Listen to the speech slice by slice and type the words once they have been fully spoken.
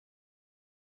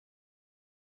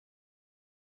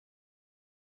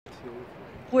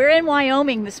We're in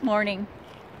Wyoming this morning,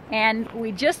 and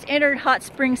we just entered Hot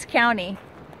Springs County.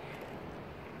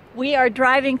 We are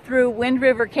driving through Wind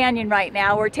River Canyon right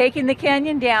now. We're taking the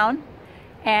canyon down,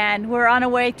 and we're on our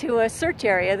way to a search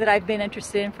area that I've been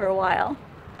interested in for a while.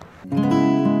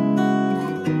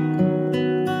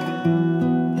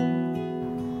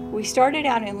 We started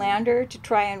out in Lander to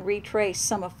try and retrace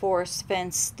some of Forrest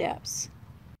Fenn's steps.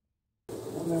 I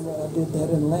remember I did that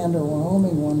in Lander,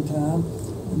 Wyoming one time,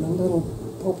 and the little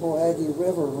Popo-Aggie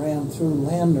River ran through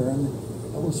Lander, and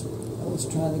I was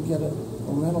trying to get a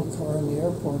rental car in the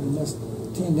airport, and this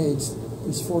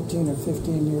 14 or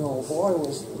 15-year-old boy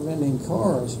was renting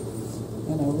cars,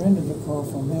 and I rented a car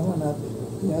from him,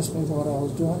 and he asked me what I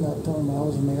was doing. I told him I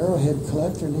was an arrowhead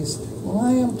collector, and he said, "Well,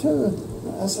 I am too."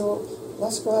 And I said, "Well,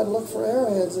 let's go out and look for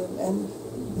arrowheads," and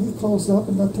he closed up,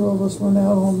 and the two of us went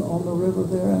out on the river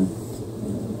there, and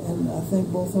I think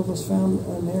both of us found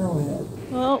an arrowhead.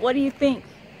 Well, what do you think?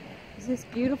 Is this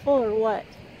beautiful or what?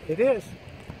 It is.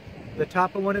 The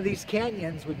top of one of these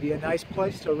canyons would be a nice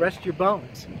place to rest your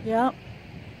bones. Yep.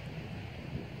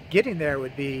 Getting there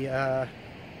would be a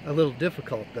little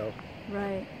difficult, though.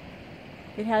 Right.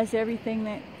 It has everything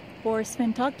that Forrest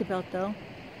Fenn talked about, though.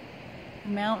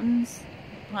 The mountains,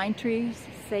 pine trees,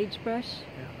 sagebrush.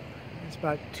 Yeah. It's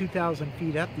about 2,000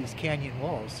 feet up these canyon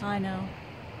walls. I know.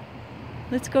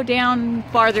 Let's go down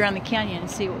farther on the canyon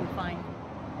and see what we find.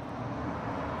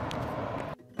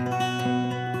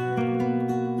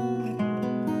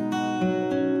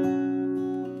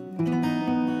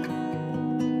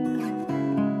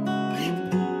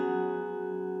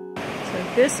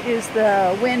 This is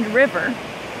the Wind River.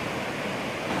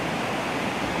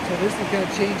 So this is going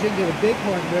to change into the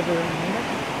Bighorn River in a minute?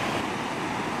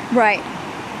 Right.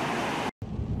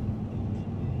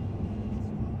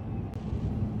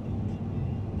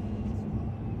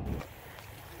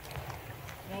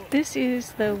 This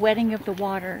is the wetting of the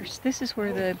waters. This is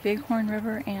where the Bighorn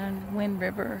River and Wind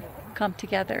River come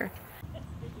together.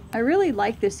 I really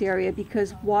like this area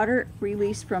because water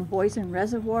released from Boysen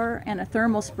Reservoir and a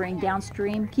thermal spring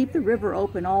downstream keep the river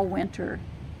open all winter.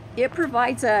 It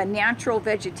provides a natural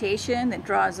vegetation that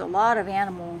draws a lot of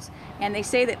animals, and they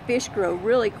say that fish grow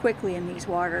really quickly in these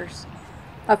waters.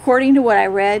 According to what I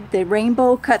read, the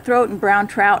rainbow, cutthroat, and brown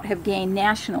trout have gained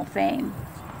national fame.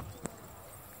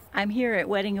 I'm here at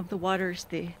Wetting of the Waters,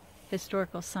 the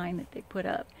historical sign that they put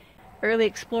up. Early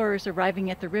explorers arriving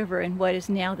at the river in what is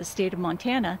now the state of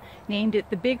Montana named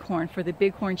it the Bighorn for the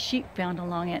bighorn sheep found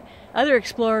along it. Other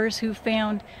explorers who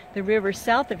found the river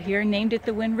south of here named it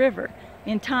the Wind River.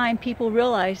 In time, people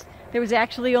realized there was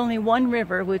actually only one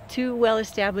river with two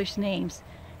well-established names.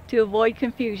 To avoid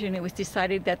confusion, it was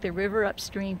decided that the river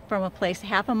upstream from a place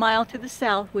half a mile to the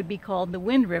south would be called the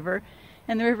Wind River,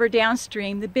 and the river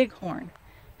downstream the Bighorn.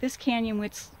 This canyon,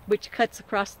 which cuts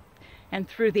across and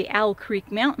through the Owl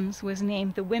Creek Mountains, was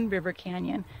named the Wind River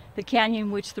Canyon. The canyon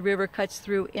which the river cuts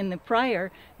through in the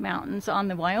Pryor Mountains on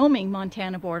the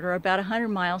Wyoming-Montana border, about 100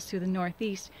 miles to the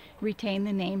northeast, retained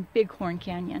the name Bighorn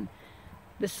Canyon.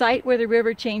 The site where the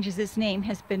river changes its name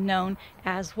has been known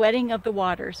as Wetting of the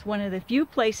Waters, one of the few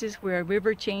places where a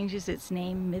river changes its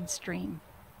name midstream.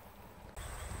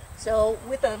 So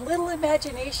with a little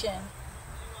imagination,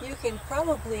 you can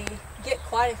probably get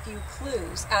quite a few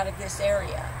clues out of this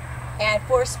area. And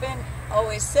Forrest Fenn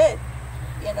always said,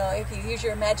 you know, if you use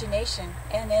your imagination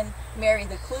and then marry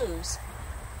the clues.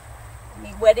 I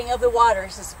mean, Wetting of the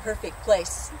Waters is a perfect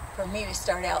place for me to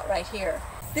start out right here.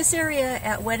 This area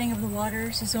at Wetting of the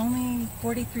Waters is only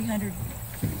 4,300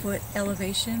 foot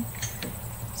elevation.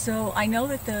 So I know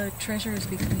that the treasure is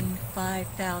between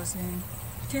 5,000,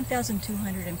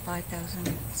 10,200 and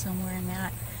 5,000, somewhere in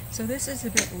that. So this is a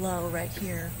bit low right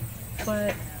here,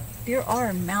 but there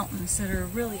are mountains that are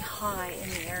really high in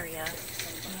the area,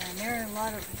 and there are a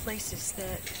lot of places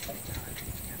that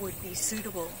would be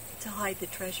suitable to hide the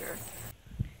treasure.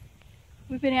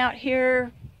 We've been out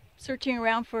here searching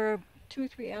around for 2 or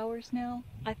 3 hours now,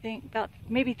 I think, about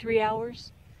maybe 3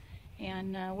 hours,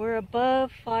 and we're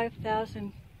above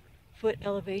 5,000 foot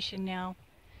elevation now.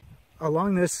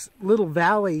 Along this little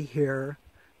valley here,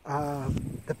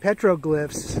 the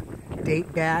petroglyphs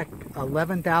date back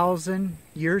 11,000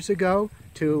 years ago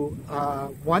to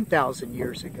 1,000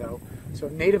 years ago. So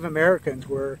Native Americans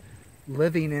were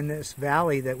living in this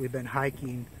valley that we've been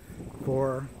hiking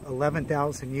for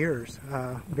 11,000 years.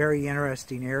 Very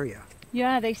interesting area.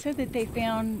 Yeah, they said that they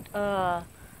found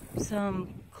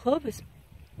some Clovis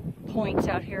points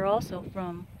out here also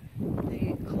from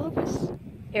the Clovis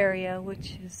area,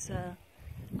 which is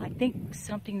I think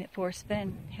something that Forrest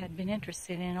Fenn had been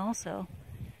interested in also.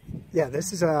 Yeah,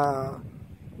 this is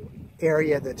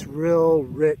area that's real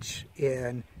rich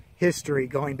in history,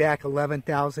 going back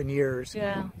 11,000 years.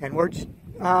 Yeah. And we're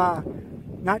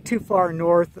not too far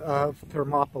north of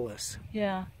Thermopolis.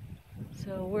 Yeah.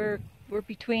 So we're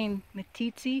between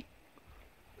Meeteetse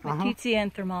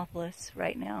and Thermopolis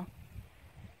right now.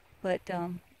 But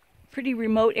pretty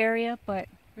remote area, but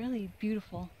really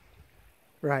beautiful.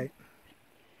 Right.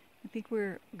 I think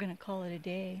we're gonna call it a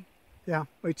day. Yeah,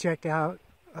 we checked out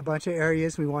a bunch of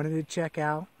areas we wanted to check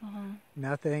out.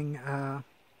 Nothing,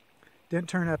 didn't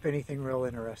turn up anything real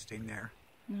interesting there.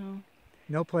 No.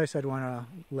 No place I'd want to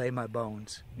lay my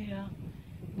bones. Yeah.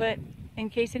 But in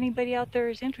case anybody out there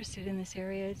is interested in this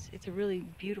area, it's a really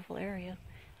beautiful area.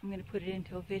 I'm going to put it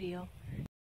into a video.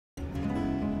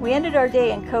 We ended our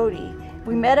day in Cody.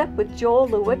 We met up with Joel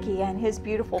Lewicki and his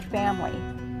beautiful family.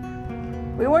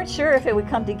 We weren't sure if it would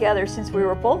come together since we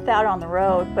were both out on the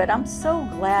road, but I'm so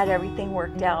glad everything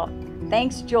worked out.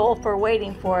 Thanks, Joel, for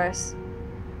waiting for us.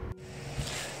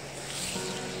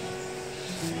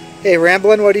 Hey,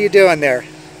 Ramblin, what are you doing there?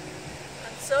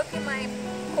 I'm soaking my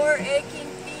poor aching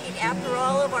feet after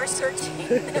all of our searching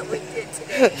that we did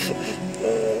today.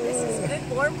 This is good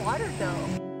warm water though.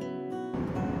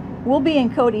 We'll be in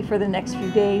Cody for the next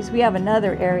few days. We have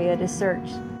another area to search.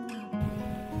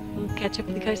 We'll catch up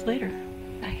with you guys later.